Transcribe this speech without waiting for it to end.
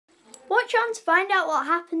Watch on to find out what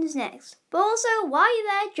happens next. But also, while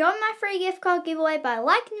you're there, join my free gift card giveaway by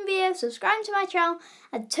liking the video, subscribing to my channel,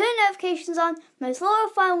 and turn notifications on. Most loyal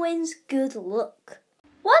fan wins. Good luck.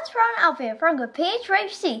 What's wrong out here? From the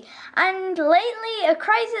PHC, and lately a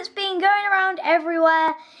craze that's been going around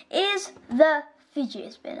everywhere is the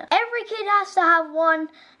fidget spinner. Every kid has to have one.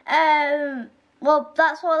 Well,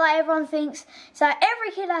 that's what everyone thinks. So every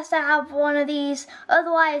kid has to have one of these,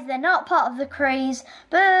 otherwise they're not part of the craze.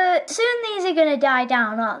 But soon these are going to die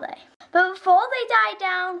down, aren't they? But before they die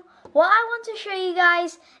down, what I want to show you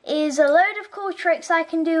guys is a load of cool tricks I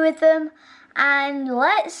can do with them. And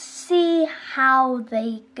let's see how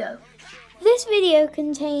they go. This video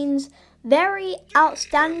contains very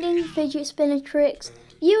outstanding fidget spinner tricks.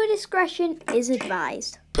 Viewer discretion is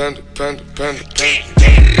advised. Panda, panda, panda, panda.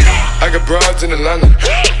 I got broads in Atlanta,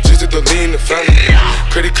 just to lean the family.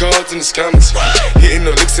 Credit cards in the scammers, hitting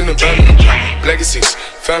the licks in the van. Legacies,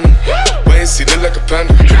 family, wait and see, look like a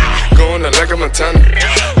panda. Going out like a Montana,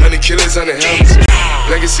 100 killers on the helmets.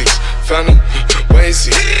 Legacies, family, wait and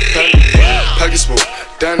see, family. Pockets full,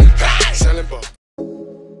 Danny, selling ball.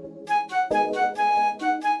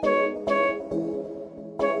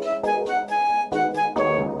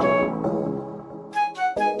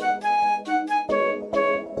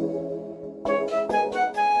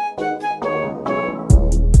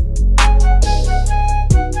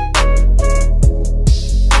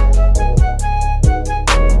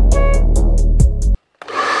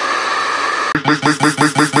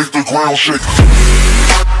 Make the ground shake.